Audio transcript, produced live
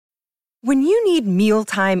When you need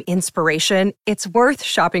mealtime inspiration, it's worth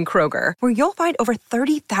shopping Kroger, where you'll find over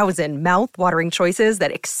 30,000 mouth-watering choices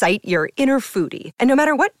that excite your inner foodie. And no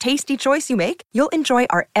matter what tasty choice you make, you'll enjoy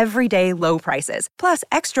our everyday low prices, plus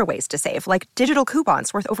extra ways to save, like digital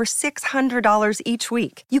coupons worth over $600 each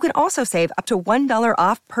week. You can also save up to $1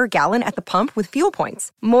 off per gallon at the pump with fuel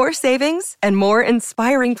points. More savings and more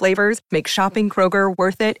inspiring flavors make shopping Kroger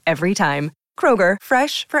worth it every time. Kroger,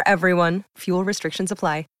 fresh for everyone. Fuel restrictions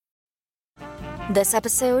apply. This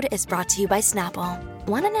episode is brought to you by Snapple.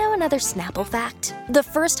 Want to know another Snapple fact? The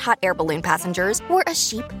first hot air balloon passengers were a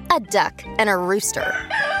sheep, a duck, and a rooster.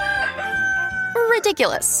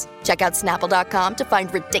 Ridiculous. Check out Snapple.com to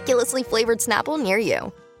find ridiculously flavored Snapple near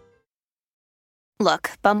you.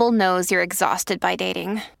 Look, Bumble knows you're exhausted by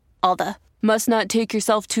dating. All the, must not take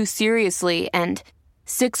yourself too seriously, and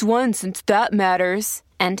 6'1" since that matters,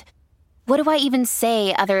 and what do I even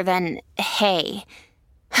say other than, hey?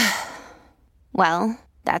 Well,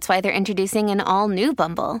 that's why they're introducing an all-new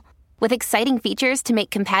Bumble, with exciting features to make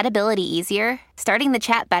compatibility easier, starting the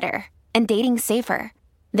chat better, and dating safer.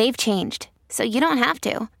 They've changed, so you don't have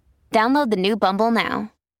to. Download the new Bumble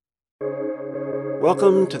now.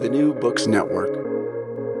 Welcome to the New Books Network.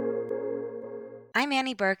 I'm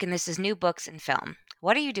Annie Burke, and this is New Books in Film.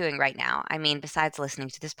 What are you doing right now? I mean, besides listening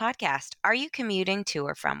to this podcast, are you commuting to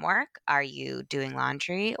or from work? Are you doing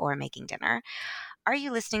laundry or making dinner? Are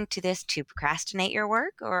you listening to this to procrastinate your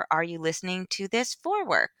work, or are you listening to this for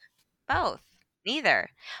work? Both. Neither.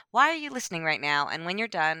 Why are you listening right now? And when you're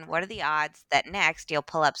done, what are the odds that next you'll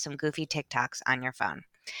pull up some goofy TikToks on your phone?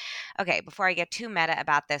 Okay, before I get too meta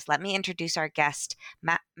about this, let me introduce our guest,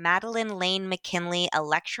 Madeline Lane McKinley, a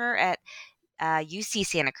lecturer at UC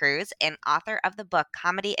Santa Cruz and author of the book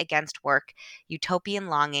Comedy Against Work, Utopian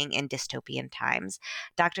Longing in Dystopian Times.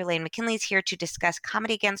 Dr. Lane McKinley is here to discuss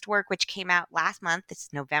Comedy Against Work, which came out last month. It's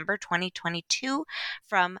November 2022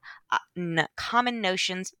 from Common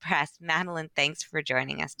Notions Press. Madeline, thanks for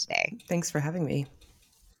joining us today. Thanks for having me.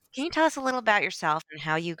 Can you tell us a little about yourself and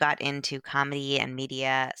how you got into comedy and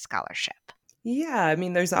media scholarship? Yeah, I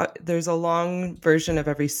mean, there's a long version of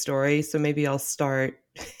every story, so maybe I'll start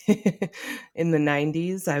in the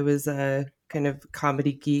 90s. I was a kind of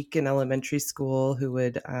comedy geek in elementary school who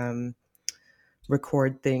would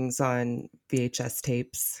record things on VHS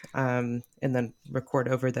tapes and then record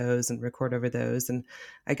over those. And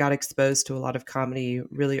I got exposed to a lot of comedy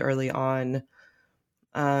really early on,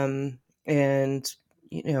 and,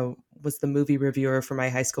 was the movie reviewer for my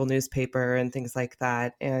high school newspaper and things like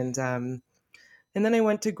that. And then I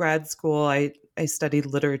went to grad school. I studied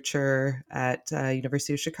literature at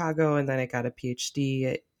University of Chicago, and then I got a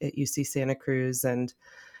PhD at UC Santa Cruz. And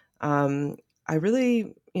I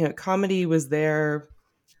really, comedy was there.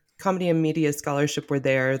 Comedy and media scholarship were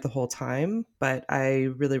there the whole time, but I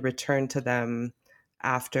really returned to them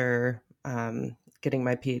after getting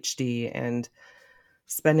my PhD and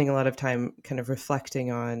spending a lot of time kind of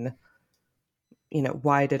reflecting on,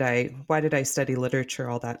 why did I study literature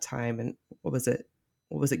all that time, and what was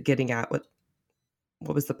it getting at?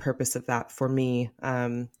 What was the purpose of that for me?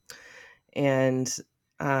 And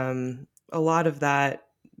a lot of that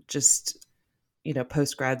just,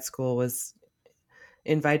 post grad school was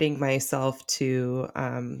inviting myself to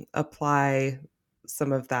apply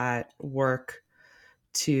some of that work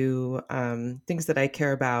to things that I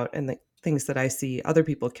care about and the things that I see other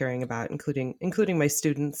people caring about, including my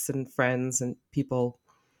students and friends and people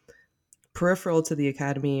peripheral to the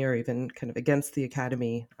academy or even kind of against the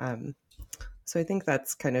academy. So I think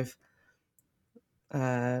that's kind of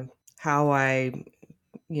how I,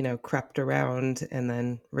 crept around and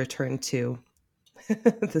then returned to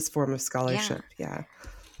this form of scholarship. Yeah.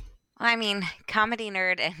 Well, I mean, comedy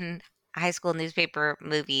nerd and high school newspaper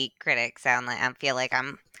movie critic sound like I feel like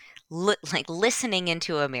I'm like listening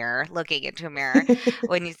into a mirror, looking into a mirror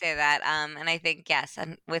when you say that. And I think, yes,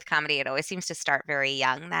 and with comedy, it always seems to start very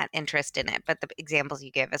young, that interest in it. But the examples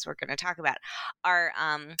you give, as we're going to talk about, are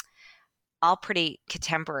all pretty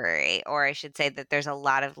contemporary, or I should say that there's a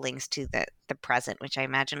lot of links to the present, which I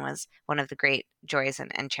imagine was one of the great joys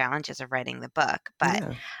and challenges of writing the book.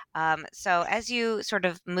 But so as you sort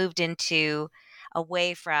of moved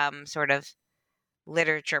away from sort of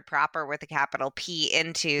literature proper with a capital P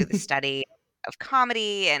into the study of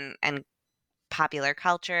comedy and popular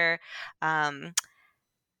culture, how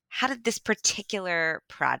did this particular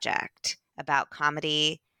project about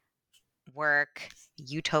comedy, work,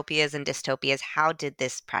 utopias and dystopias, how did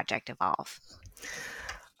this project evolve?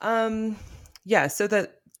 So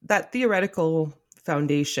that theoretical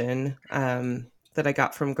foundation that I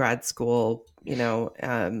got from grad school,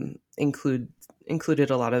 included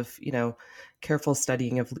a lot of, careful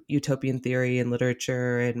studying of utopian theory and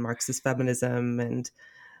literature and Marxist feminism and,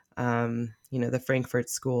 the Frankfurt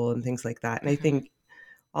School and things like that. And I think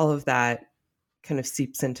all of that kind of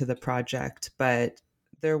seeps into the project. But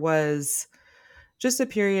there was just a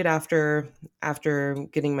period after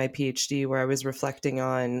getting my PhD where I was reflecting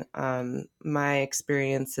on my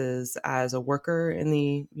experiences as a worker in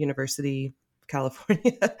the University of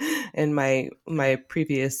California, and my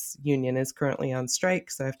previous union is currently on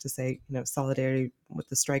strike, so I have to say, solidarity with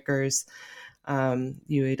the strikers,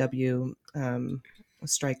 UAW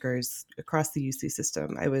strikers across the UC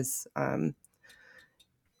system. I was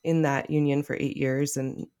in that union for 8 years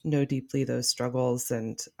and know deeply those struggles,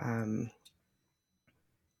 and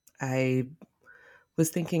I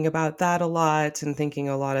was thinking about that a lot and thinking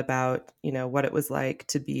a lot about, what it was like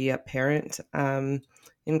to be a parent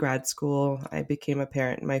in grad school. I became a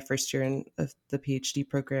parent in my first year of the PhD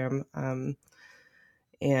program,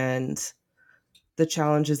 and the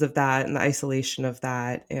challenges of that and the isolation of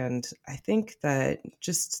that. And I think that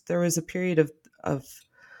just there was a period of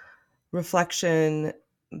reflection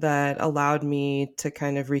that allowed me to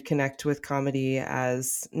kind of reconnect with comedy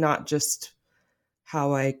as not just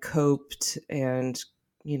how I coped and,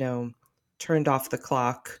 turned off the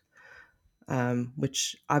clock,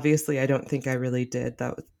 which obviously I don't think I really did.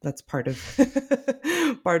 That's part of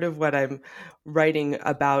part of what I'm writing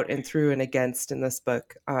about and through and against in this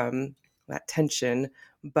book, that tension.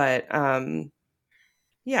 But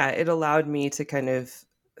yeah, it allowed me to kind of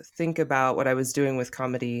think about what I was doing with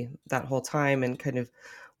comedy that whole time and kind of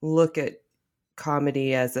look at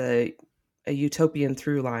comedy as a utopian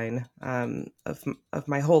through line of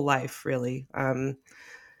my whole life, really,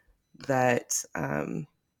 that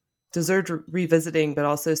deserved revisiting, but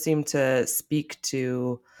also seemed to speak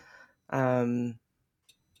to a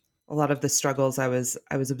lot of the struggles I was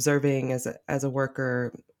observing as a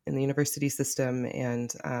worker in the university system,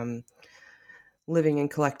 and living in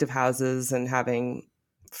collective houses and having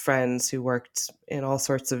friends who worked in all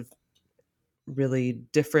sorts of really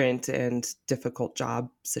different and difficult job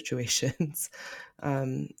situations.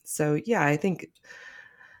 So yeah, I think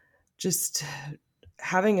just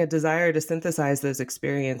having a desire to synthesize those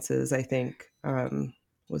experiences, I think,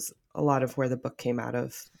 was a lot of where the book came out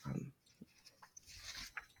of.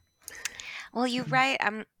 Well, you write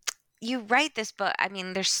this book. I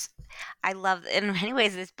mean, I love, in many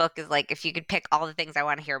ways, this book is like, if you could pick all the things I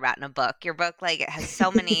want to hear about in a book, your book, like, it has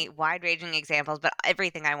so many wide-ranging examples, but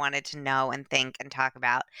everything I wanted to know and think and talk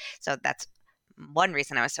about. So that's one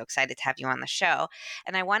reason I was so excited to have you on the show.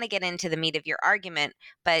 And I want to get into the meat of your argument,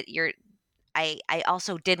 but I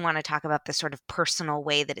also did want to talk about the sort of personal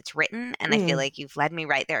way that it's written. And I feel like you've led me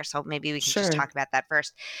right there. So maybe we can just talk about that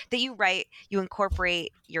first. That you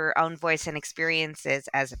incorporate your own voice and experiences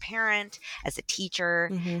as a parent, as a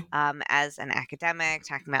teacher, as an academic,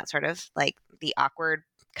 talking about sort of like the awkward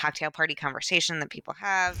cocktail party conversation that people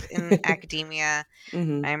have in academia.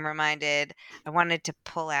 I'm reminded, I wanted to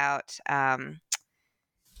pull out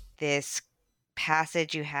this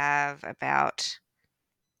passage you have about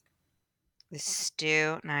the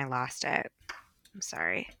stew. No, I lost it. I'm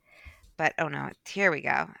sorry. But, oh no, here we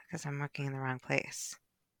go, because I'm looking in the wrong place.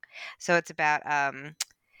 So it's about,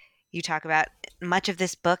 you talk about, much of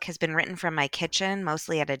this book has been written from my kitchen,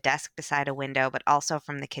 mostly at a desk beside a window, but also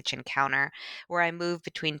from the kitchen counter, where I move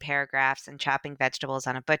between paragraphs and chopping vegetables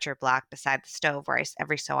on a butcher block beside the stove, where I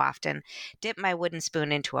every so often dip my wooden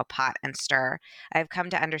spoon into a pot and stir. I have come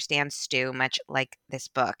to understand stew, much like this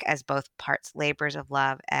book, as both parts labors of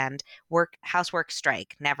love and housework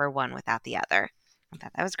strike, never one without the other. I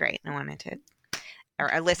thought that was great. I wanted to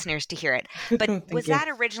our listeners to hear it. But was that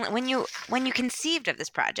originally, when you conceived of this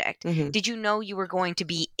project, did you know you were going to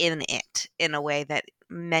be in it in a way that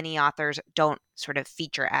many authors don't sort of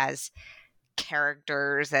feature as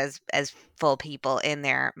characters, as full people in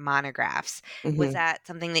their monographs? Was that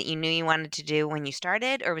something that you knew you wanted to do when you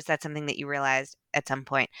started, or was that something that you realized at some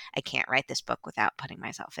point, I can't write this book without putting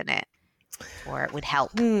myself in it, or it would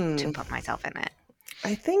help to put myself in it?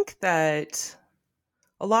 I think that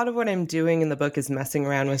a lot of what I'm doing in the book is messing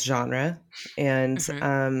around with genre. And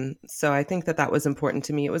so I think that was important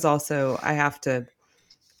to me. It was also, I have to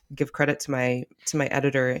give credit to my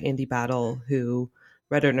editor, Andy Battle, who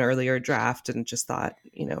read an earlier draft and just thought,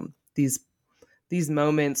 these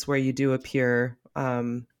moments where you do appear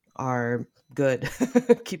are good.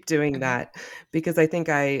 Keep doing that. Because I think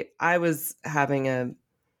I was having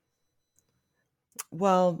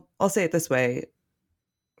I'll say it this way,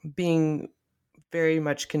 being very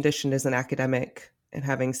much conditioned as an academic and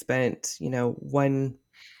having spent, one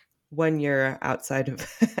year outside of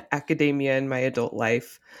academia in my adult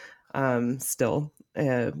life, still,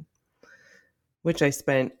 which I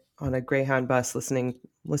spent on a Greyhound bus listening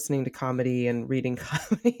to comedy and reading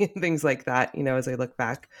comedy and things like that, as I look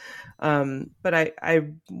back. But I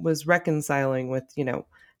was reconciling with,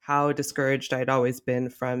 how discouraged I'd always been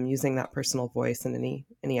from using that personal voice in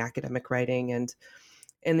any academic writing, and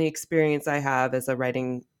the experience I have as a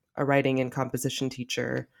writing and composition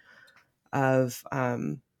teacher of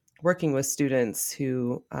working with students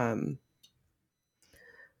who have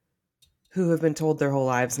been told their whole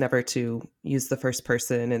lives never to use the first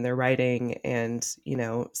person in their writing, and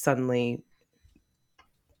suddenly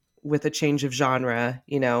with a change of genre,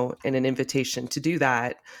 and an invitation to do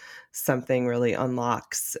that, something really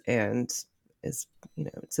unlocks and is,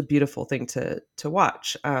 it's a beautiful thing to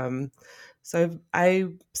watch. So I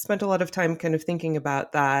spent a lot of time kind of thinking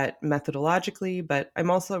about that methodologically, but I'm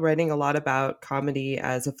also writing a lot about comedy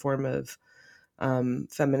as a form of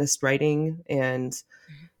feminist writing. And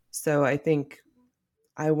so I think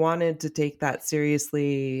I wanted to take that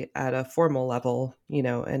seriously at a formal level,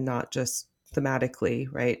 and not just thematically,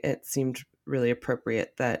 right? It seemed really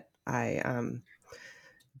appropriate that I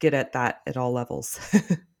get at that at all levels.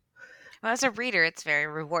 Well, as a reader, it's very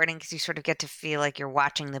rewarding because you sort of get to feel like you're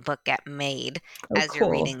watching the book get made Oh, as you're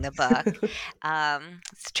cool. reading the book.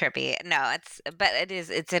 It's trippy. No, but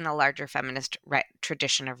it's in a larger feminist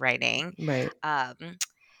tradition of writing. Right.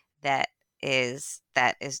 That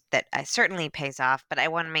certainly pays off. But I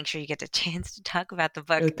want to make sure you get a chance to talk about the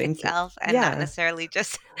book itself, and not necessarily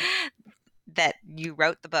just that you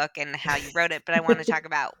wrote the book and how you wrote it, but I want to talk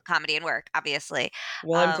about comedy and work, obviously.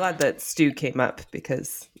 Well, I'm glad that Stu came up,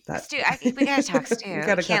 because Stu, we gotta talk Stu. We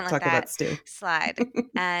gotta can't talk let that about Stu. slide.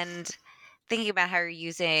 And thinking about how you're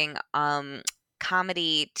using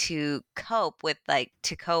comedy to cope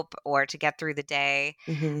or to get through the day.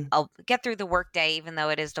 Mm-hmm. I'll get through the work day, even though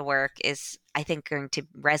it is the work, is I think going to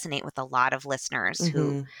resonate with a lot of listeners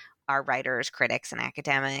who are writers, critics, and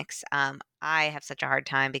academics. I have such a hard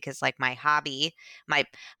time because, like, my hobby, my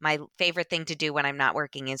favorite thing to do when I'm not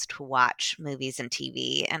working is to watch movies and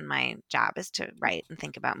TV, and my job is to write and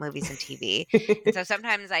think about movies and TV. And so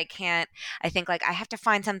sometimes I think like I have to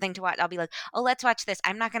find something to watch. I'll be like, oh, let's watch this.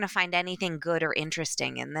 I'm not going to find anything good or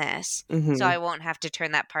interesting in this. So I won't have to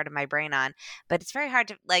turn that part of my brain on. But it's very hard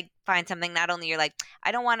to like find something. Not only you're like,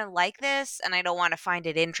 I don't want to like this, and I don't want to find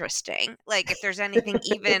it interesting. Like, if there's anything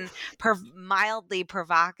even mildly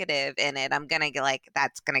provocative in it, I'm gonna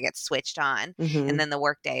that's gonna get switched on, and then the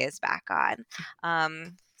workday is back on.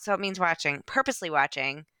 So it means purposely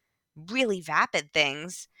watching really vapid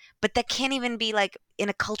things, but that can't even be like in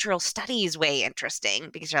a cultural studies way interesting,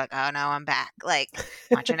 because you're like, oh no, I'm back, like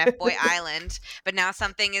watching F-Boy Island, but now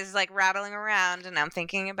something is like rattling around and I'm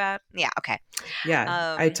thinking about,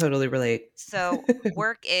 I totally relate. So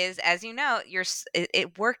work is, as you know,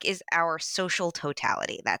 work is our social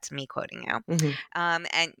totality. That's me quoting you.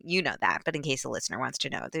 And you know that, but in case a listener wants to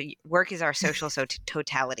know, the work is our social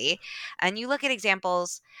totality. And you look at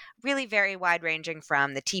examples really very wide ranging,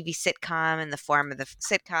 from the TV sitcom and the form of the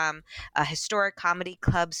sitcom, a historic comedy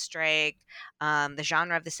club strike, the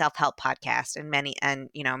genre of the self-help podcast, and many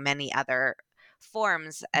other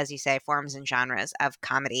forms, as you say, forms and genres of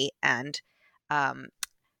comedy and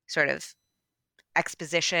sort of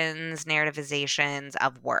expositions, narrativizations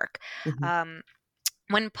of work.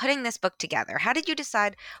 When putting this book together, how did you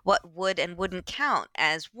decide what would and wouldn't count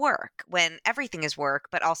as work, when everything is work,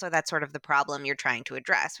 but also that's sort of the problem you're trying to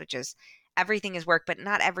address, which is everything is work, but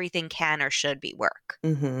not everything can or should be work?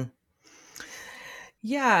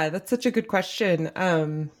 Yeah, that's such a good question.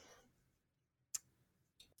 Well,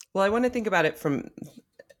 I want to think about it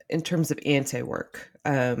in terms of anti-work.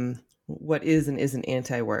 What is and isn't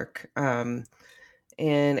anti-work? And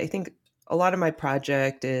I think a lot of my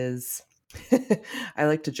project is, I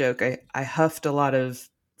like to joke, I huffed a lot of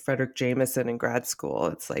Fredric Jameson in grad school.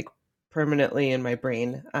 It's like permanently in my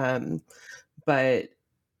brain. But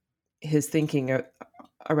his thinking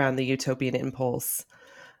around the utopian impulse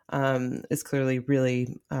is clearly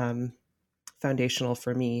really foundational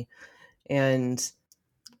for me. And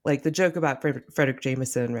like the joke about Fredric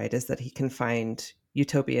Jameson, right, is that he can find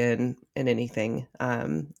utopia in anything.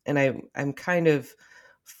 And I'm kind of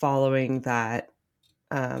following that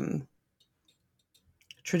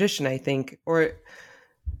tradition, I think, or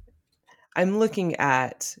I'm looking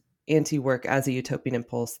at anti-work as a utopian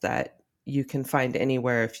impulse that you can find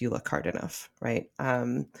anywhere if you look hard enough, right?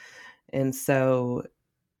 And so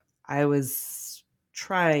I was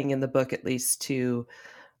trying in the book, at least, to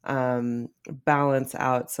balance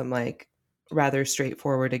out some like rather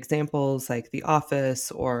straightforward examples like The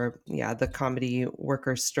Office, or the comedy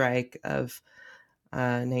workers' strike of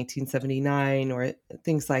 1979, or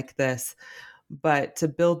things like this, but to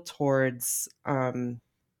build towards, some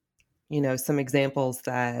examples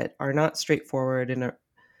that are not straightforward and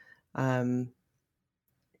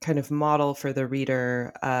kind of model for the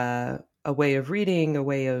reader a way of reading, a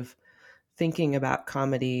way of thinking about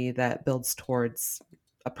comedy that builds towards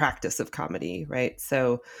a practice of comedy, right?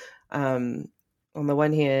 So on the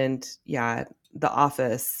one hand, yeah, The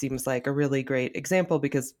Office seems like a really great example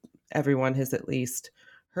because everyone has at least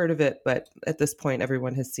heard of it, but at this point,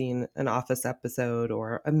 everyone has seen an Office episode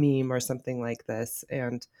or a meme or something like this.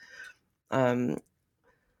 And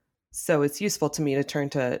so it's useful to me to turn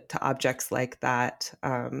to objects like that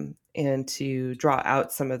and to draw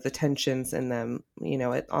out some of the tensions in them.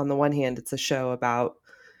 On the one hand, it's a show about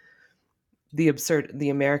the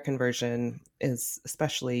American version is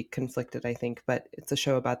especially conflicted, I think, but it's a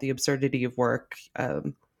show about the absurdity of work,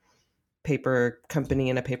 paper company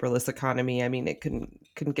in a paperless economy. I mean, it couldn't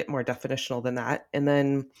get more definitional than that. And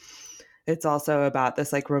then it's also about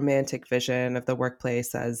this like romantic vision of the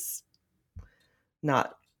workplace as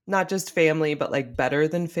not just family, but like better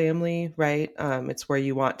than family, right? It's where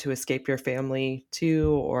you want to escape your family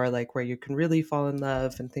to, or like where you can really fall in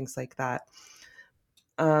love and things like that.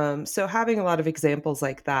 So having a lot of examples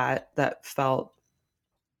like that felt,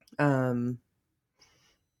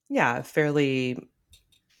 fairly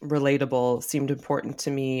relatable seemed important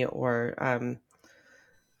to me, or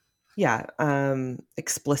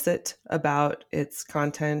explicit about its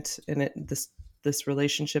content and this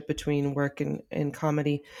relationship between work and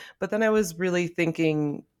comedy. But then I was really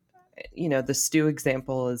thinking, the stew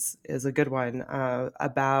example is a good one,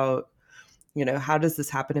 about, how does this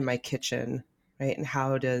happen in my kitchen, right? And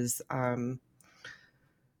how does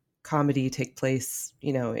comedy take place,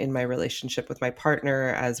 in my relationship with my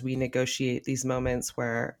partner as we negotiate these moments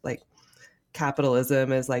where like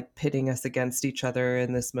capitalism is like pitting us against each other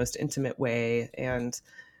in this most intimate way, and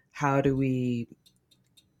how do we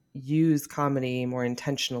use comedy more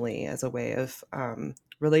intentionally as a way of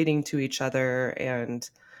relating to each other and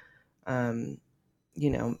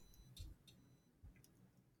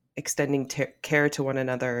extending care to one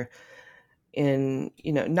another in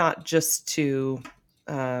not just to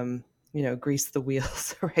grease the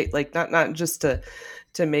wheels, right? Like not just to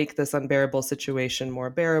make this unbearable situation more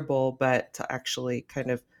bearable, but to actually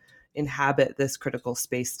kind of inhabit this critical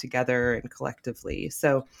space together and collectively.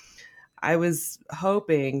 So I was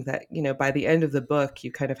hoping that, by the end of the book,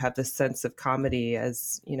 you kind of have this sense of comedy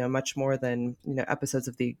as, much more than, episodes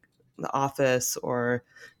of the Office or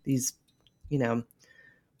these,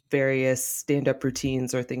 various stand-up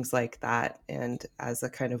routines or things like that, and as a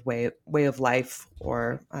kind of way of life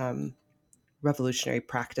or revolutionary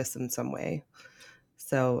practice in some way.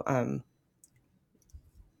 So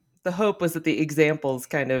the hope was that the examples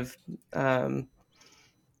kind of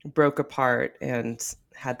broke apart and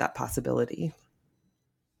had that possibility.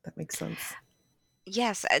 That makes sense.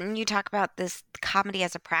 Yes, and you talk about this comedy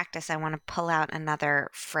as a practice. I want to pull out another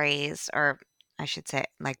phrase, or I should say,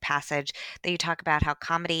 like passage, that you talk about how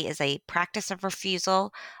comedy is a practice of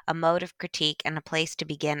refusal, a mode of critique, and a place to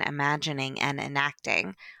begin imagining and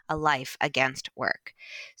enacting a life against work.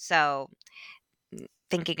 So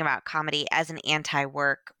thinking about comedy as an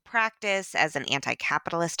anti-work practice, as an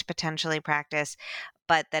anti-capitalist potentially practice,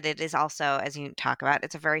 but that it is also, as you talk about,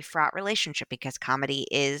 it's a very fraught relationship because comedy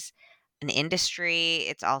is an industry.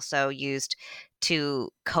 It's also used to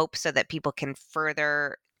cope so that people can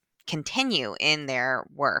further continue in their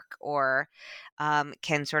work, or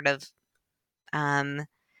can sort of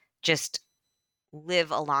just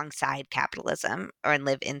live alongside capitalism or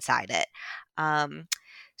live inside it.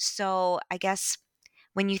 So I guess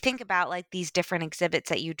when you think about like these different exhibits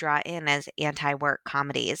that you draw in as anti-work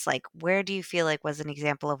comedies, like where do you feel like was an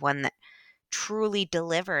example of one that truly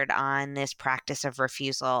delivered on this practice of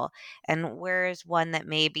refusal, and where is one that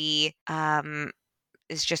maybe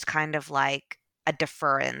is just kind of like a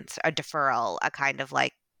deferral, a kind of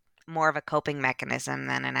like more of a coping mechanism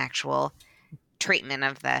than an actual treatment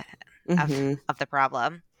of the of the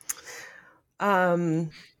problem?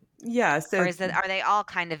 Yeah. So, or are they all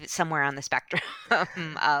kind of somewhere on the spectrum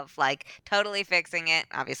of like totally fixing it?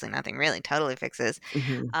 Obviously, nothing really totally fixes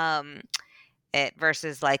it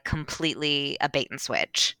versus like completely a bait and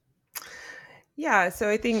switch. Yeah. So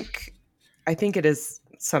I think it is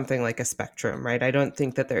something like a spectrum, right? I don't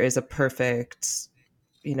think that there is a perfect,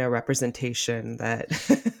 representation that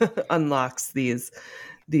unlocks these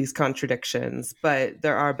contradictions, but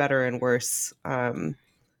there are better and worse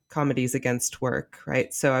comedies against work,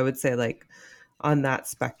 right? So I would say like on that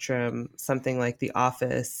spectrum, something like The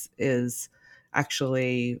Office is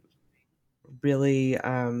actually really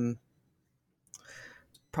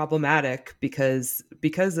problematic because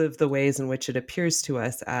of the ways in which it appears to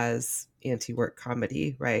us as anti-work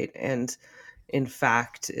comedy, right? And in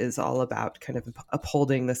fact is all about kind of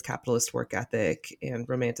upholding this capitalist work ethic and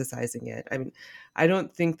romanticizing it. I mean, I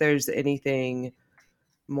don't think there's anything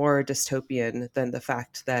more dystopian than the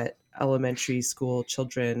fact that elementary school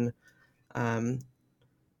children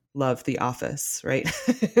love The Office, right?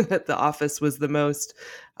 That The Office was the most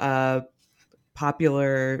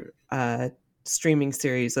popular streaming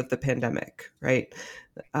series of the pandemic, right?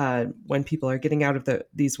 When people are getting out of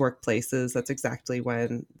these workplaces, that's exactly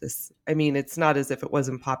when this, I mean, it's not as if it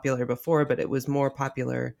wasn't popular before, but it was more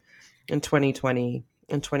popular in 2020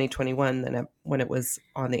 and 2021 than when it was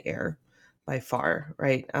on the air by far,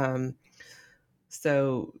 right?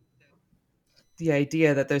 So the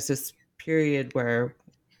idea that there's this period where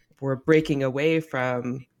we're breaking away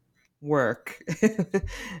from work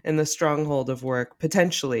and the stronghold of work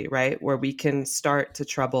potentially, right, where we can start to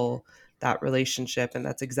trouble that relationship, and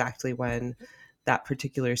that's exactly when that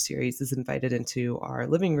particular series is invited into our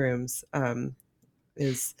living rooms,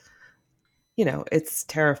 is, you know, it's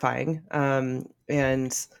terrifying,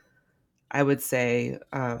 and I would say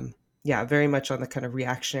yeah, very much on the kind of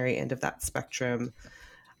reactionary end of that spectrum.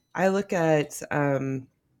 I look at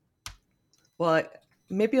well,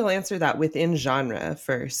 maybe I'll answer that within genre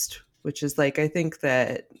first, which is like, I think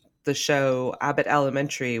that the show Abbott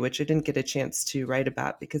Elementary, which I didn't get a chance to write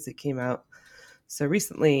about because it came out so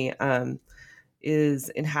recently, is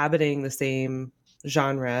inhabiting the same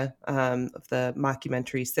genre of the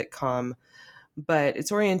mockumentary sitcom, but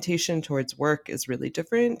its orientation towards work is really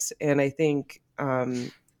different. And I think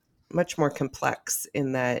much more complex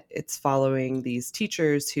in that it's following these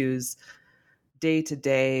teachers whose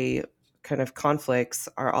day-to-day kind of conflicts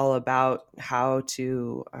are all about how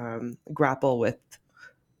to grapple with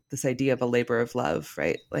this idea of a labor of love,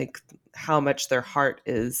 right? Like how much their heart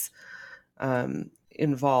is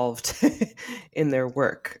involved in their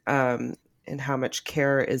work, and how much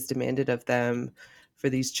care is demanded of them for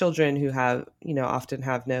these children who have, you know, often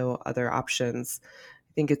have no other options.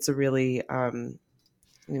 I think it's a really,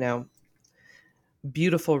 you know,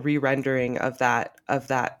 beautiful re-rendering of that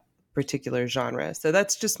particular genre. So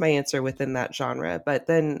that's just my answer within that genre. But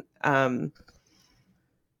then,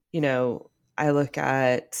 you know, I look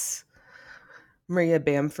at Maria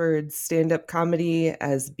Bamford's stand-up comedy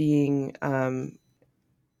as being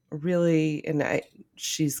really, and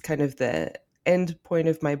she's kind of the end point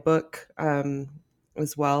of my book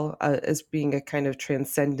as well, as being a kind of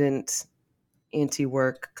transcendent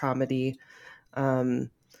anti-work comedy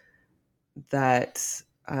that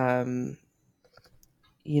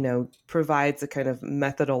you know, provides a kind of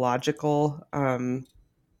methodological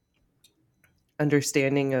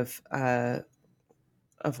understanding of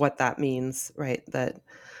what that means, right? That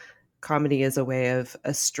comedy is a way of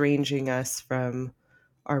estranging us from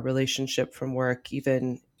our relationship from work,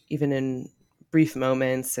 even in brief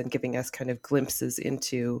moments, and giving us kind of glimpses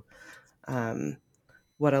into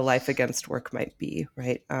what a life against work might be,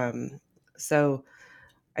 right? So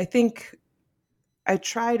I think I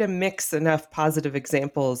try to mix enough positive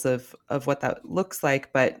examples of what that looks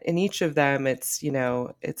like, but in each of them, it's, you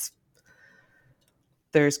know,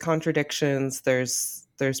 there's contradictions, there's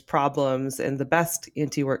problems, and the best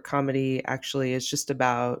anti-work comedy actually is just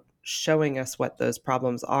about showing us what those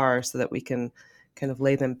problems are so that we can kind of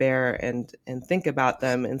lay them bare and think about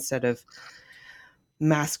them instead of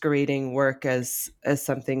masquerading work as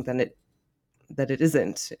something that it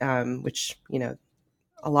isn't, which, you know,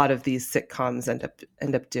 a lot of these sitcoms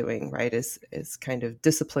end up doing, right, is kind of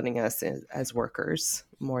disciplining us as workers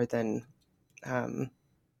more than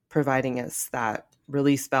providing us that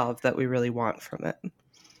release valve that we really want from it.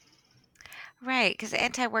 Right, because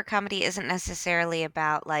anti-work comedy isn't necessarily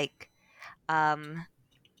about like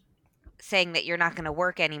saying that you're not going to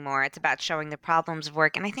work anymore. It's about showing the problems of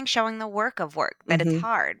work, and I think showing the work of work, that it's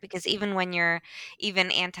hard, because even when you're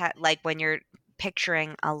when you're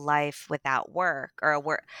picturing a life without work,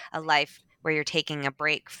 or a life where you're taking a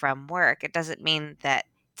break from work, it doesn't mean that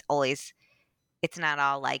it's not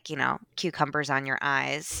all like, you know, cucumbers on your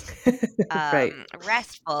eyes, Right.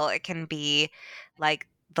 restful. It can be like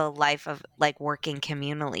the life of like working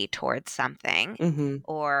communally towards something,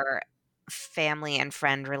 or family and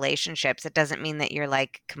friend relationships. It doesn't mean that you're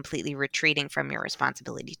like completely retreating from your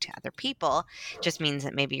responsibility to other people. It just means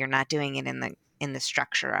that maybe you're not doing it in the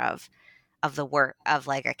structure of the work of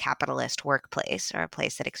like a capitalist workplace, or a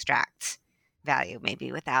place that extracts value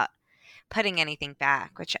maybe without putting anything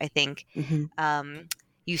back, which I think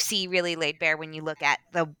you see really laid bare when you look at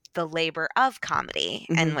the labor of comedy.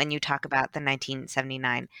 And when you talk about the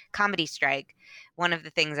 1979 comedy strike, one of the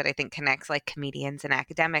things that I think connects like comedians and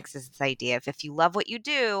academics is this idea of, if you love what you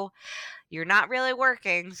do, you're not really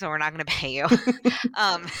working, so we're not going to pay you.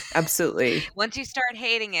 Absolutely. Once you start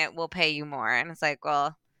hating it, we'll pay you more. And it's like,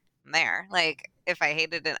 well, I'm there. Like, if I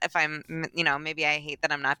hated it, if I'm, maybe I hate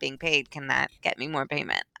that I'm not being paid, can that get me more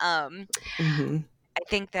payment? I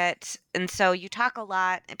think that, and so you talk a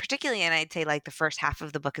lot, and particularly, and I'd say like the first half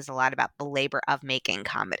of the book is a lot about the labor of making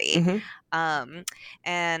comedy.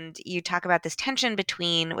 And you talk about this tension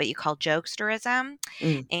between what you call jokesterism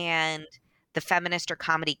and the feminist or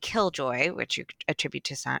comedy killjoy, which you attribute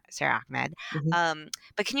to Sarah Ahmed.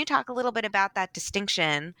 But can you talk a little bit about that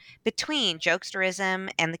distinction between jokesterism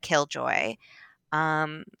and the killjoy?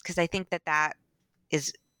 Because I think that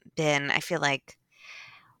is I feel like,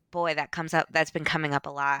 boy, that's been coming up a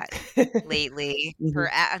lot lately.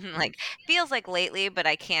 Like, feels like lately, but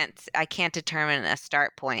I can't determine a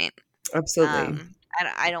start point. Absolutely.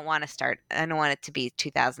 I don't want it to be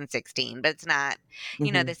 2016, but it's not,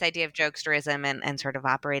 this idea of jokesterism and sort of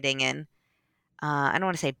operating in, I don't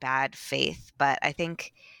want to say bad faith, but I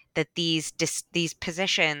think that these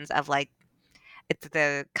positions of like, it's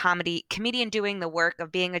the comedian doing the work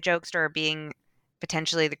of being a jokester, or being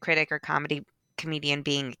potentially the critic or comedian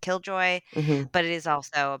being a killjoy, but it is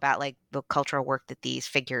also about like the cultural work that these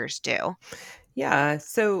figures do. Yeah.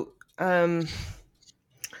 So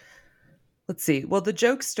let's see. Well, the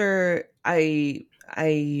jokester,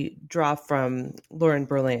 I draw from Lauren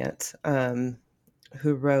Berlant,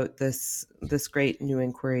 who wrote this great New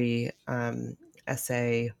Inquiry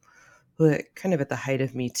essay, kind of at the height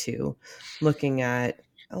of Me Too, looking at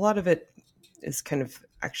a lot of it is kind of,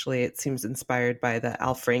 actually, it seems inspired by the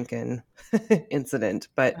Al Franken incident,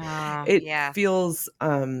 but it feels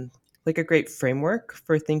like a great framework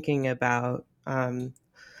for thinking about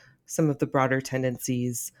some of the broader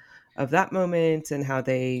tendencies of that moment and how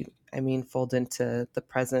they, fold into the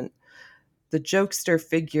present. The jokester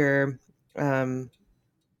figure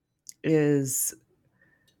is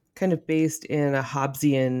kind of based in a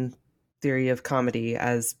Hobbesian theory of comedy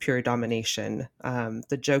as pure domination.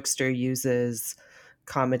 The jokester uses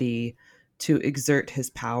comedy to exert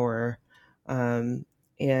his power. And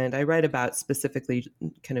I write about specifically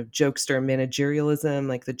kind of jokester managerialism,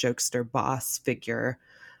 like the jokester boss figure,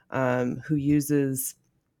 who uses,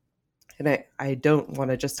 and I don't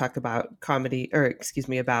want to just talk about comedy, I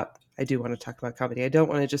do want to talk about comedy. I don't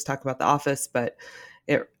want to just talk about The Office, but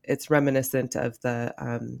it's reminiscent of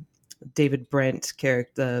the David Brent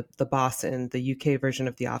character, the boss in the UK version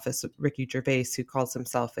of The Office, Ricky Gervais, who calls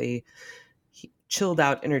himself a chilled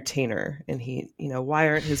out entertainer. And why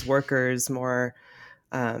aren't his workers more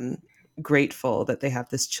grateful that they have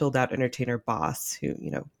this chilled out entertainer boss who,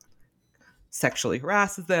 sexually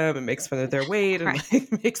harasses them and makes fun of their weight and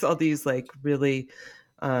like makes all these like really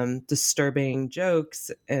disturbing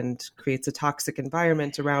jokes and creates a toxic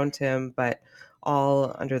environment around him, but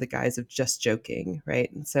all under the guise of just joking,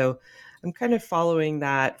 right? And so I'm kind of following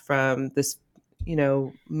that from this,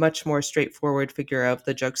 much more straightforward figure of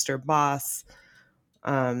the jokester boss,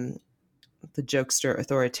 the jokester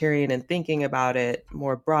authoritarian, and thinking about it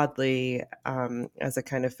more broadly as a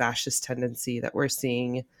kind of fascist tendency that we're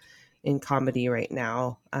seeing in comedy right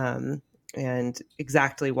now, and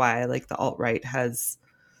exactly why like the alt-right has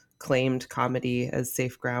claimed comedy as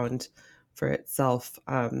safe ground for itself.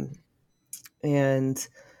 And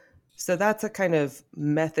so that's a kind of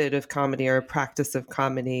method of comedy or a practice of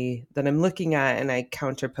comedy that I'm looking at, and I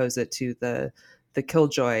counterpose it to the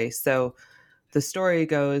killjoy. So the story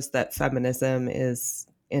goes that feminism is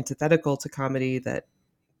antithetical to comedy, that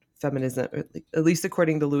feminism, at least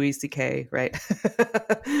according to Louis C.K., right?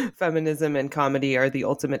 Feminism and comedy are the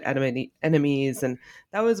ultimate enemies. And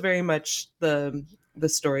that was very much the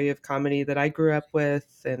story of comedy that I grew up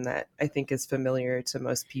with and that I think is familiar to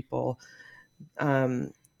most people.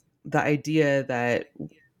 The idea that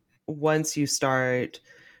once you start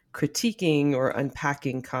critiquing or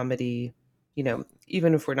unpacking comedy,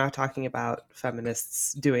 even if we're not talking about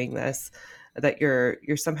feminists doing this, that you're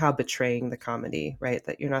somehow betraying the comedy, right?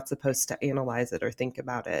 That you're not supposed to analyze it or think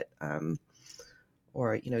about it,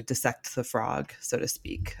 or dissect the frog, so to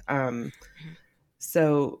speak.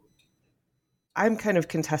 So I'm kind of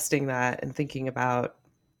contesting that and thinking about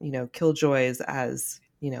killjoys as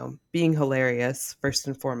being hilarious first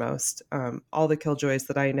and foremost. All the killjoys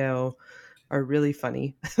that I know are really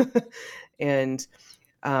funny and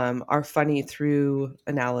are funny through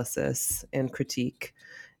analysis and critique.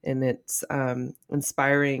 And it's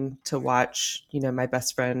inspiring to watch, my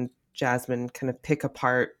best friend Jasmine kind of pick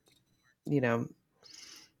apart,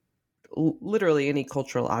 literally any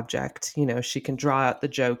cultural object. You know, she can draw out the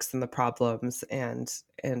jokes and the problems and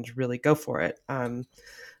really go for it.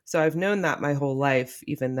 So I've known that my whole life,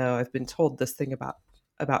 even though I've been told this thing about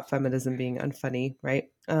feminism being unfunny, right?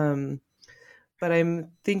 But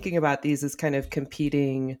I'm thinking about these as kind of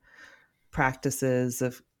competing practices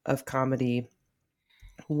of comedy.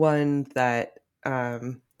 One that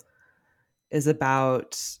is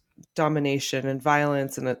about domination and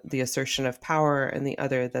violence and the assertion of power, and the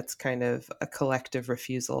other that's kind of a collective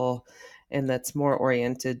refusal, and that's more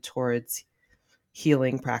oriented towards a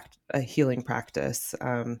healing practice.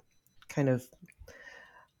 Kind of,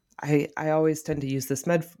 I always tend to use this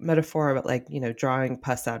metaphor about, like, you know, drawing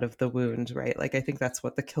pus out of the wound, right? Like, I think that's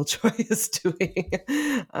what the Killjoy is doing.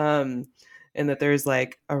 And that there's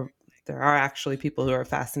like there are actually people who are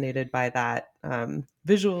fascinated by that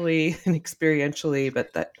visually and experientially,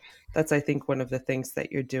 but that's, I think, one of the things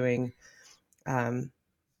that you're doing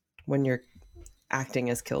when you're acting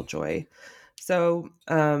as Killjoy. So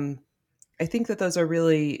I think that those are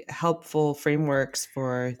really helpful frameworks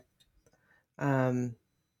for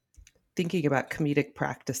thinking about comedic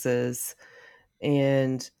practices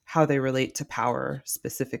and how they relate to power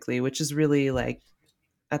specifically, which is really like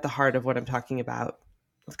at the heart of what I'm talking about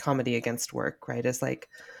with comedy against work, right? Is like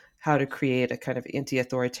how to create a kind of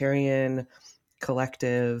anti-authoritarian,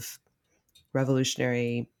 collective,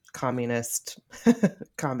 revolutionary, communist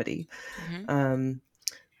comedy. And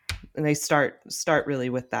I start really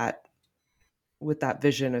with that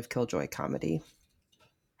vision of Killjoy comedy.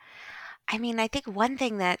 I mean, I think one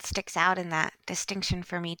thing that sticks out in that distinction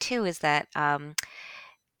for me too is that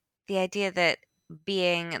the idea that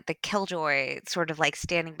being the Killjoy, sort of like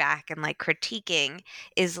standing back and like critiquing,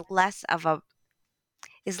 is less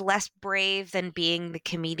brave than being the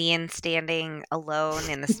comedian standing alone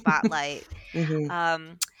in the spotlight.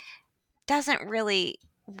 Doesn't really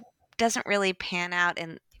pan out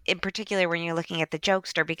in particular when you're looking at the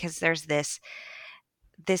jokester, because there's this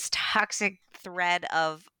toxic thread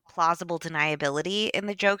of plausible deniability in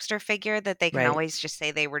the jokester figure, that they can always just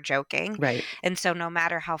say they were joking. Right. And so no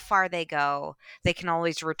matter how far they go, they can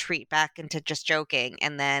always retreat back into just joking.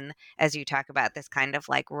 And then, as you talk about, this kind of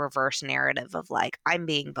like reverse narrative of like, I'm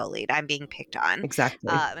being bullied, I'm being picked on. Exactly.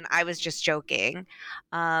 And I was just joking.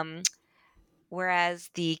 Whereas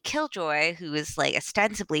the Killjoy, who is like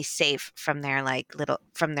ostensibly safe from their little,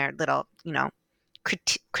 you know,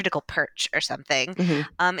 critical perch or something,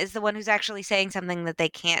 is the one who's actually saying something that they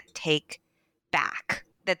can't take back,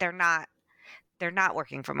 that they're not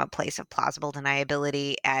working from a place of plausible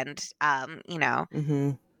deniability and you know,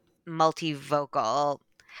 multivocal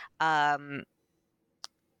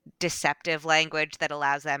deceptive language that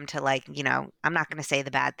allows them to, like, you know, I'm not going to say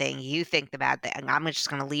the bad thing, you think the bad thing, I'm just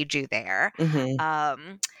going to lead you there.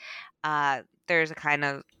 There's a kind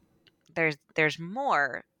of there's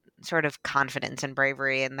more sort of confidence and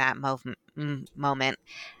bravery in that moment,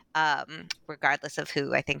 regardless of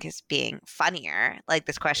who I think is being funnier. Like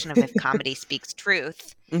this question of if comedy speaks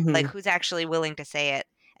truth, like who's actually willing to say it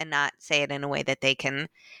and not say it in a way that they can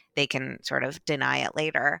sort of deny it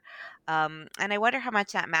later. And I wonder how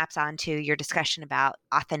much that maps onto your discussion about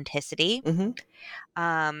authenticity,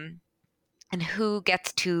 and who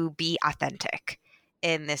gets to be authentic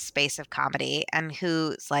in this space of comedy, and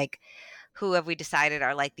who have we decided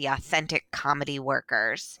are like the authentic comedy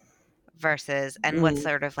workers versus, and what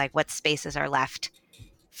sort of like, what spaces are left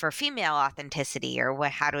for female authenticity, or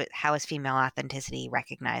how is female authenticity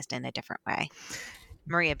recognized in a different way?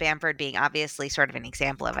 Maria Bamford being obviously sort of an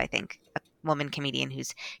example of, I think, a woman comedian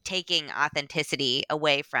who's taking authenticity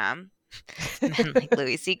away from men like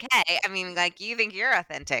Louis C.K. I mean, like, you think you're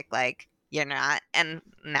authentic, like you're not, and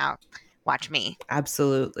now watch me.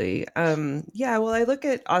 Absolutely. Yeah, well, I look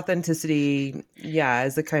at authenticity,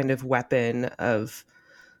 as a kind of weapon of,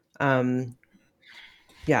 of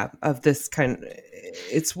this kind.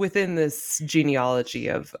 It's within this genealogy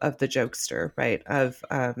of the jokester, right? Of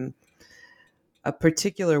a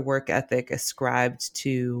particular work ethic ascribed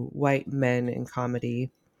to white men in comedy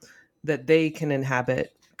that they can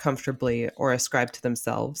inhabit comfortably or ascribe to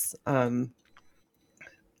themselves.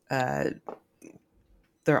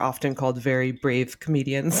 They're often called very brave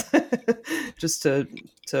comedians, just to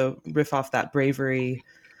riff off that bravery.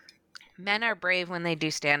 Men are brave when they do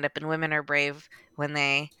stand up, and women are brave when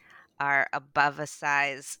they are above a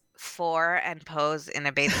size 4 and pose in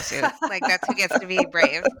a bathing suit. Like, that's who gets to be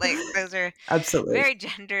brave. Like, those are absolutely very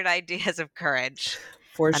gendered ideas of courage.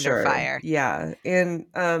 For under sure. fire. Yeah. And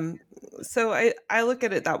so I look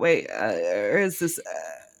at it that way, as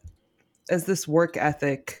this work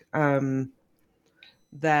ethic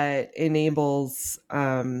that enables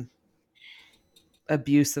a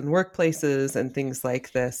abuse in workplaces and things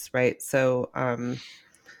like this, right? So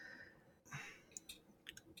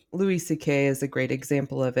Louis C.K. is a great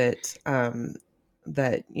example of it,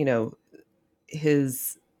 that,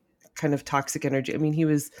 his kind of toxic energy. I mean, he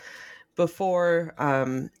was before,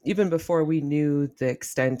 even before we knew the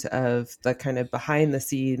extent of the kind of behind the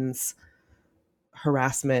scenes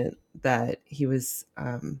harassment that he was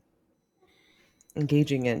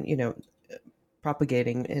engaging in,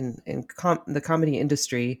 propagating in the comedy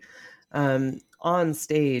industry. On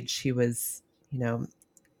stage, he was,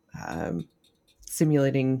 um,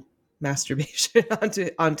 simulating masturbation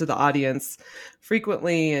onto the audience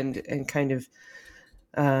frequently, and kind of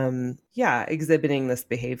exhibiting this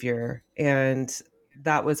behavior, and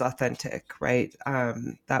that was authentic, right?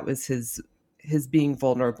 That was his being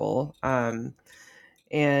vulnerable,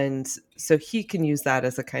 and so he can use that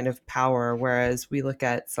as a kind of power, whereas we look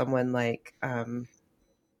at someone like Cameron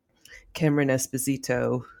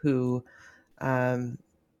Esposito, who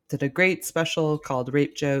did a great special called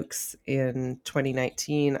Rape Jokes in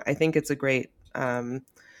 2019. I think it's a great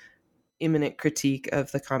imminent critique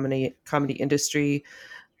of the comedy industry,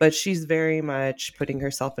 but she's very much putting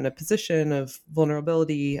herself in a position of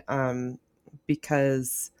vulnerability,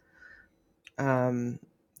 because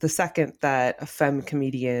the second that a femme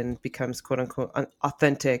comedian becomes quote unquote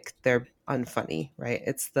authentic, they're unfunny, right?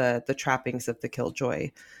 It's the trappings of the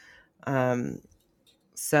killjoy.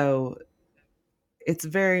 So it's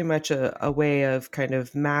very much a way of kind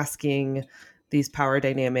of masking these power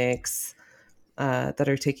dynamics that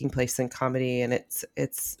are taking place in comedy, and it's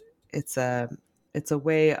a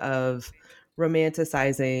way of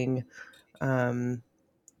romanticizing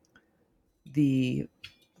the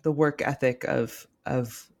work ethic of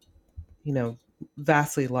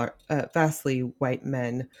vastly white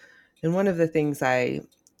men. And one of the things I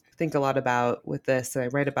think a lot about with this, and I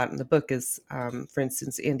write about in the book, is, for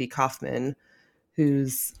instance, Andy Kaufman,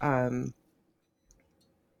 whose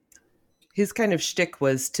his kind of shtick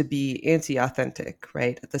was to be anti-authentic,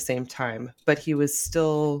 right, at the same time, but he was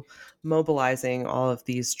still mobilizing all of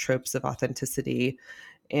these tropes of authenticity,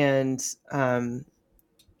 and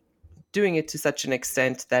doing it to such an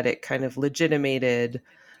extent that it kind of legitimated,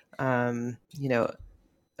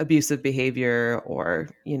 abusive behavior, or,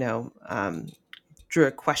 drew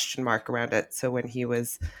a question mark around it. So when he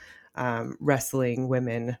was wrestling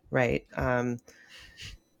women, right,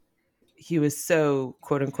 he was so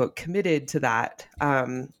quote unquote committed to that,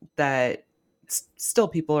 that still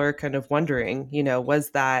people are kind of wondering,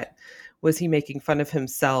 was he making fun of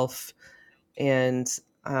himself and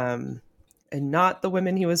not the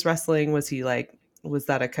women he was wrestling? Was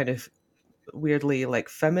that a kind of weirdly like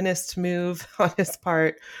feminist move on his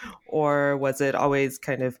part, or was it always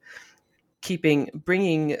kind of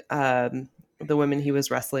bringing the women he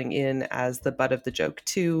was wrestling in as the butt of the joke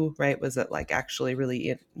too, right? Was it like actually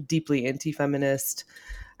really deeply anti-feminist?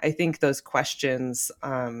 I think those questions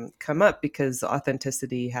come up because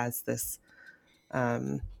authenticity has this,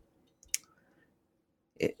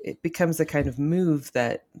 it becomes a kind of move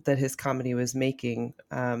that his comedy was making,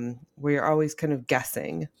 where you're always kind of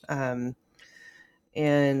guessing.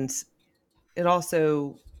 And it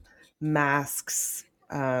also masks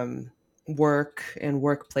work and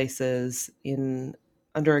workplaces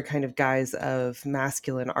under a kind of guise of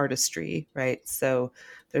masculine artistry, right? So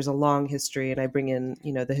there's a long history, and I bring in,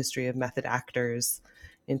 the history of method actors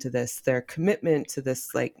into this. Their commitment to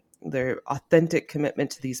this, like their authentic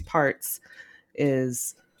commitment to these parts,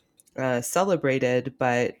 is celebrated.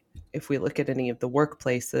 But if we look at any of the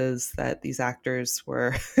workplaces that these actors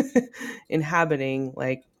were inhabiting,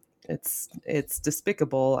 like it's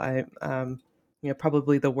despicable.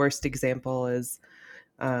 Probably the worst example is,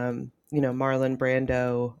 Marlon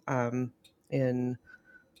Brando in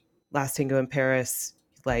Last Tango in Paris,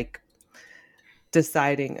 like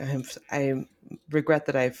deciding, I regret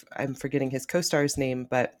that I'm forgetting his co-star's name,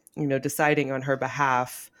 but, deciding on her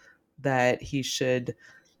behalf that he should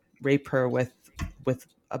rape her with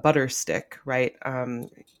a butter stick, right?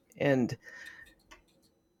 And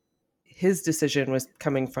his decision was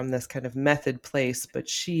coming from this kind of method place, but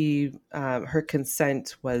her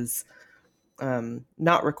consent was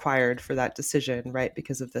not required for that decision, right?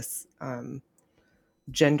 Because of this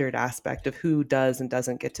gendered aspect of who does and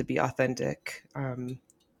doesn't get to be authentic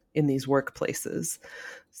in these workplaces.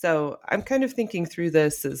 So I'm kind of thinking through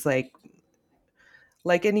this as like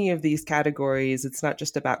any of these categories, it's not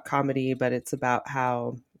just about comedy, but it's about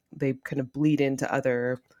how they kind of bleed into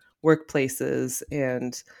other workplaces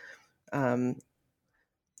and,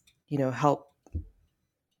 help,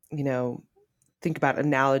 think about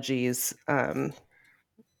analogies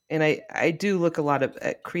and I do look a lot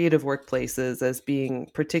at creative workplaces as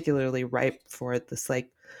being particularly ripe for this like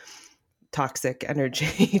toxic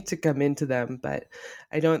energy to come into them. But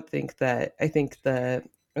I think the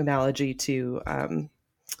analogy to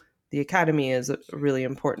the academy is a really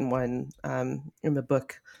important one in the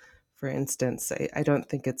book. For instance, I don't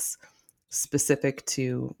think it's specific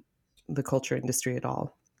to the culture industry at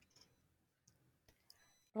all.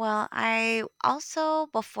 Well, I also,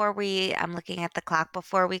 I'm looking at the clock,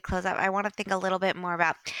 before we close up, I want to think a little bit more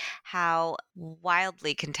about how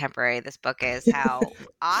wildly contemporary this book is, how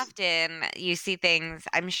often you see things.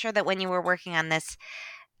 I'm sure that when you were working on this,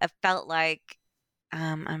 it felt like,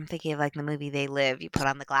 I'm thinking of like the movie They Live. You put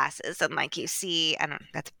on the glasses and like you see, I don't,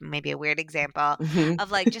 that's maybe a weird example Mhm.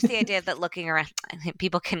 of like just the idea that looking around,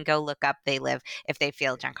 people can go look up They Live if they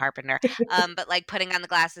feel John Carpenter. But like putting on the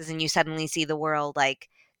glasses and you suddenly see the world like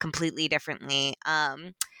completely differently.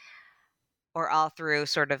 Or all through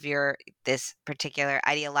sort of this particular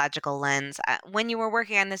ideological lens. When you were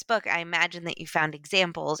working on this book, I imagine that you found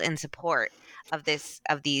examples in support of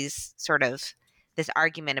these sort of this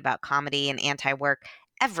argument about comedy and anti-work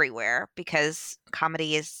everywhere, because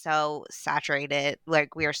comedy is so saturated.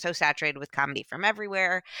 Like, we are so saturated with comedy from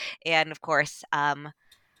everywhere, and of course,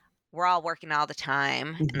 we're all working all the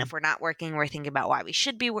time. And if we're not working, we're thinking about why we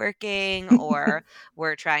should be working, or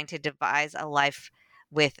we're trying to devise a life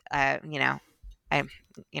with, I,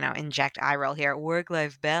 inject eye roll here,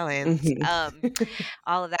 work-life balance, Mhm.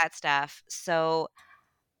 all of that stuff. So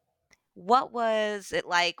what was it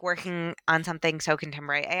like working on something so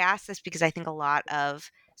contemporary? I ask this because I think a lot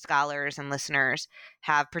of scholars and listeners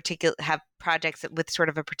have projects with sort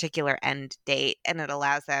of a particular end date, and it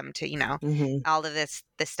allows them to, Mhm. all of this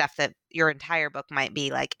stuff that your entire book might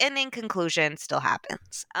be like, and in conclusion, still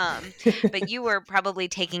happens. But you were probably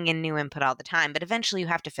taking in new input all the time, but eventually you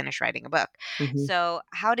have to finish writing a book. Mhm. So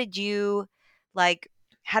how did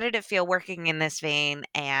it feel working in this vein?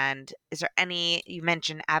 And is there you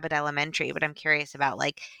mentioned Abbott Elementary, but I'm curious about,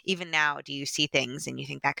 like, even now, do you see things and you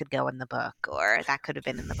think that could go in the book, or that could have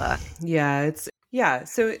been in the book?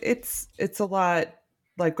 So it's a lot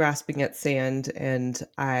like grasping at sand, and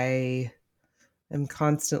I am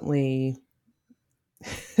constantly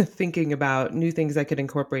thinking about new things I could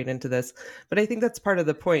incorporate into this. But I think that's part of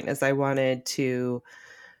the point, is I'm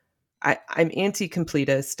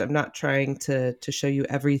anti-completist. I'm not trying to show you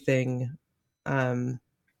everything um,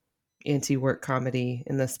 anti-work comedy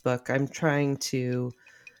in this book. I'm trying to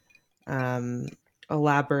um,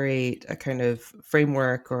 elaborate a kind of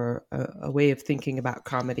framework or a way of thinking about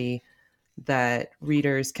comedy that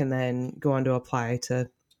readers can then go on to apply to,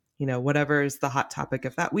 whatever is the hot topic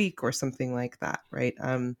of that week or something like that, right?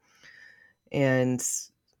 And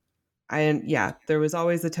there was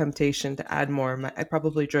always a temptation to add more. I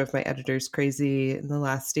probably drove my editors crazy in the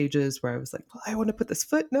last stages, where I was like, well, I want to put this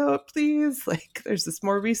footnote, please. Like, there's this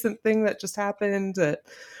more recent thing that just happened that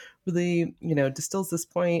really, distills this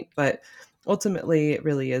point. But ultimately, it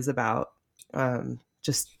really is about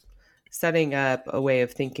just setting up a way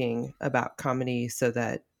of thinking about comedy so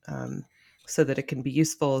that it can be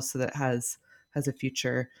useful, so that it has a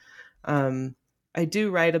future. I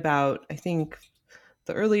do write about, I think,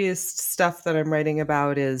 the earliest stuff that I'm writing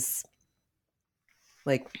about is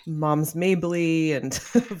like Mom's Mabley and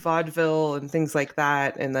vaudeville and things like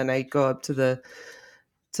that, and then I go up to the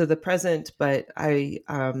present. But I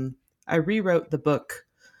rewrote the book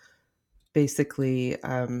basically.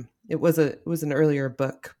 It was an earlier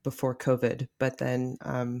book before COVID, but then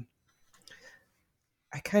I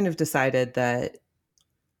kind of decided that,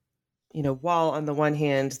 while on the one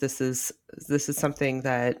hand this is something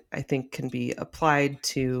that I think can be applied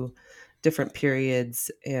to different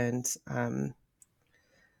periods, and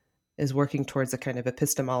is working towards a kind of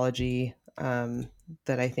epistemology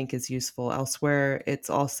that I think is useful elsewhere. It's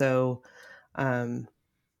also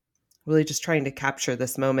really just trying to capture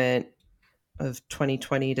this moment of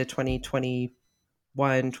 2020 to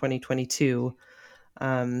 2021, 2022,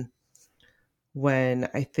 when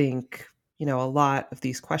I think, a lot of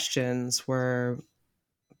these questions were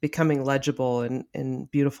becoming legible in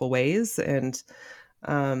beautiful ways. And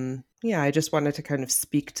I just wanted to kind of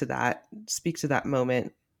speak to that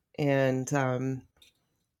moment. And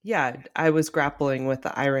I was grappling with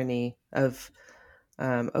the irony of,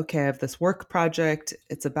 okay, I have this work project.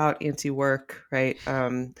 It's about anti-work, right?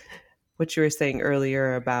 What you were saying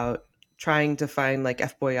earlier about trying to find like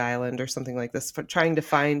F Boy Island or something like this, trying to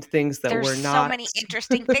find things that There's were so not many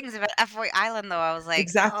interesting things about F-Boy Island, though. I was like, oh,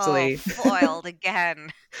 exactly. foiled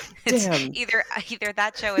again. It's Damn. either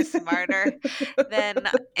that show is smarter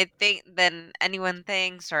than anyone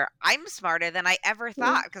thinks, or I'm smarter than I ever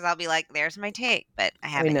thought, because I'll be like, there's my take, but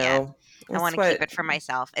I I haven't yet. know. I want to keep it for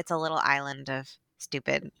myself. It's a little island of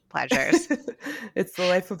stupid pleasures. It's the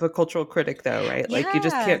life of a cultural critic, though, right? Like, you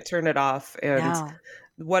just Yeah. can't turn it off. And No.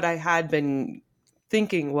 what I had been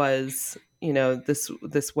thinking was,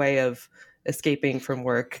 this way of escaping from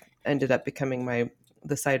work ended up becoming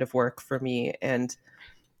the site of work for me. And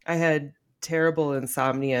I had terrible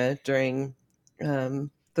insomnia during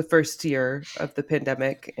the first year of the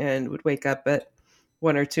pandemic, and would wake up at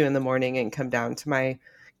 1 or 2 in the morning and come down to my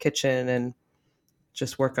kitchen and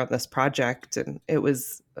just work on this project. And it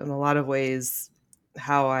was in a lot of ways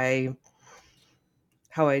how I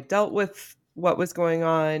dealt with what was going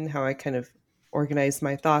on, how I kind of organized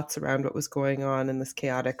my thoughts around what was going on in this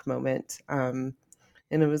chaotic moment. And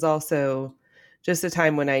it was also just a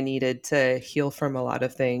time when I needed to heal from a lot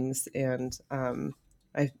of things. And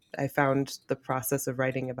I found the process of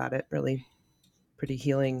writing about it really pretty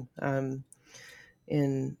healing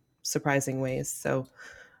in surprising ways. So,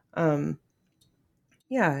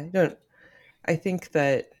 yeah, I think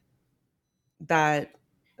that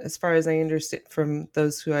as far as I understand from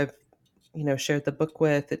those who I've, shared the book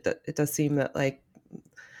with, it does seem that like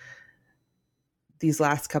these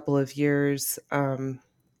last couple of years, a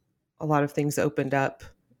lot of things opened up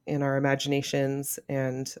in our imaginations.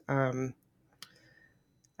 And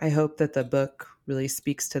I hope that the book really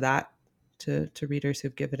speaks to that, to readers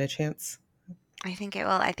who've given it a chance. I think it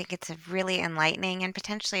will. I think it's a really enlightening and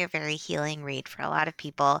potentially a very healing read for a lot of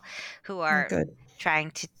people who are Good. trying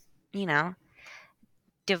to,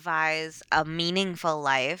 devise a meaningful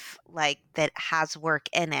life like that has work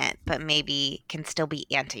in it, but maybe can still be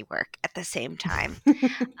anti-work at the same time.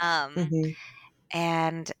 Mhm.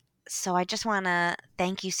 And so I just want to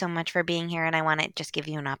thank you so much for being here. And I want to just give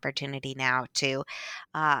you an opportunity now to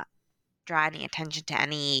draw any attention to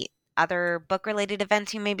any other book related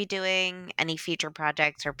events you may be doing, any future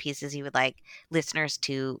projects or pieces you would like listeners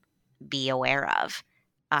to be aware of.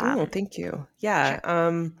 Thank you. Yeah.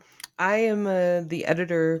 Sure. I am the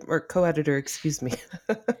editor or co-editor, excuse me,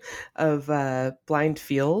 of Blind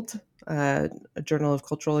Field, a journal of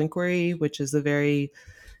cultural inquiry, which is a very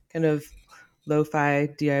kind of lo-fi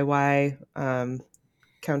DIY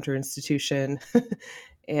counter institution.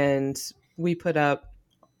 And we put up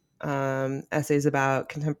essays about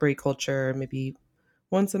contemporary culture, maybe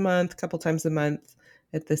once a month, a couple times a month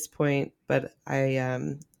at this point. But I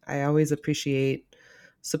always appreciate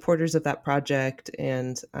supporters of that project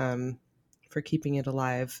and for keeping it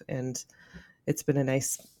alive. And it's been a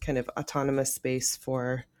nice kind of autonomous space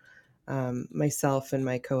for myself and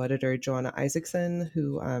my co-editor, Joanna Isaacson,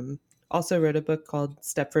 who also wrote a book called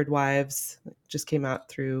Stepford Wives. It just came out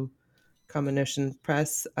through Common Notion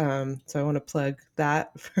Press. So I want to plug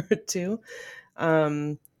that for it too.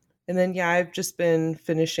 And then, yeah, I've just been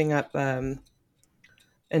finishing up an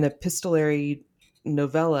epistolary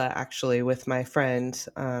novella, actually, with my friend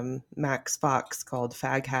Max Fox, called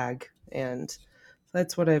Fag Hag. And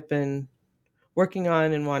that's what I've been working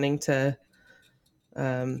on and wanting to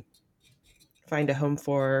find a home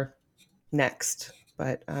for next.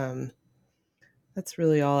 But that's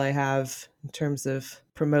really all I have in terms of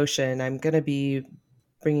promotion. I'm going to be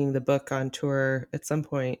bringing the book on tour at some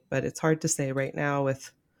point, but it's hard to say right now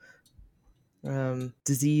with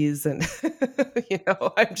disease and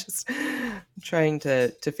I'm just trying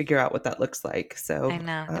to figure out what that looks like. So I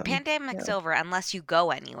know the pandemic's over unless you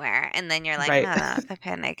go anywhere, and then you're like, right. no, the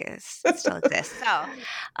pandemic still exists. So,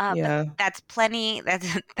 yeah, but that's plenty.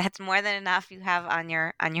 That's more than enough you have on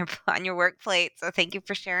your work plate. So thank you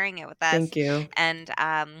for sharing it with us. Thank you,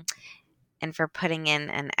 and for putting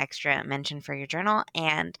in an extra mention for your journal.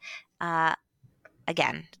 And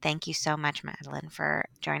again, thank you so much, Madeline, for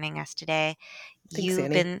joining us today. Thanks,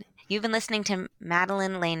 Annie. You've been listening to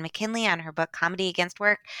Madeline Lane McKinley on her book, Comedy Against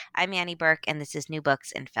Work. I'm Annie Burke, and this is New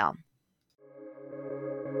Books in Film.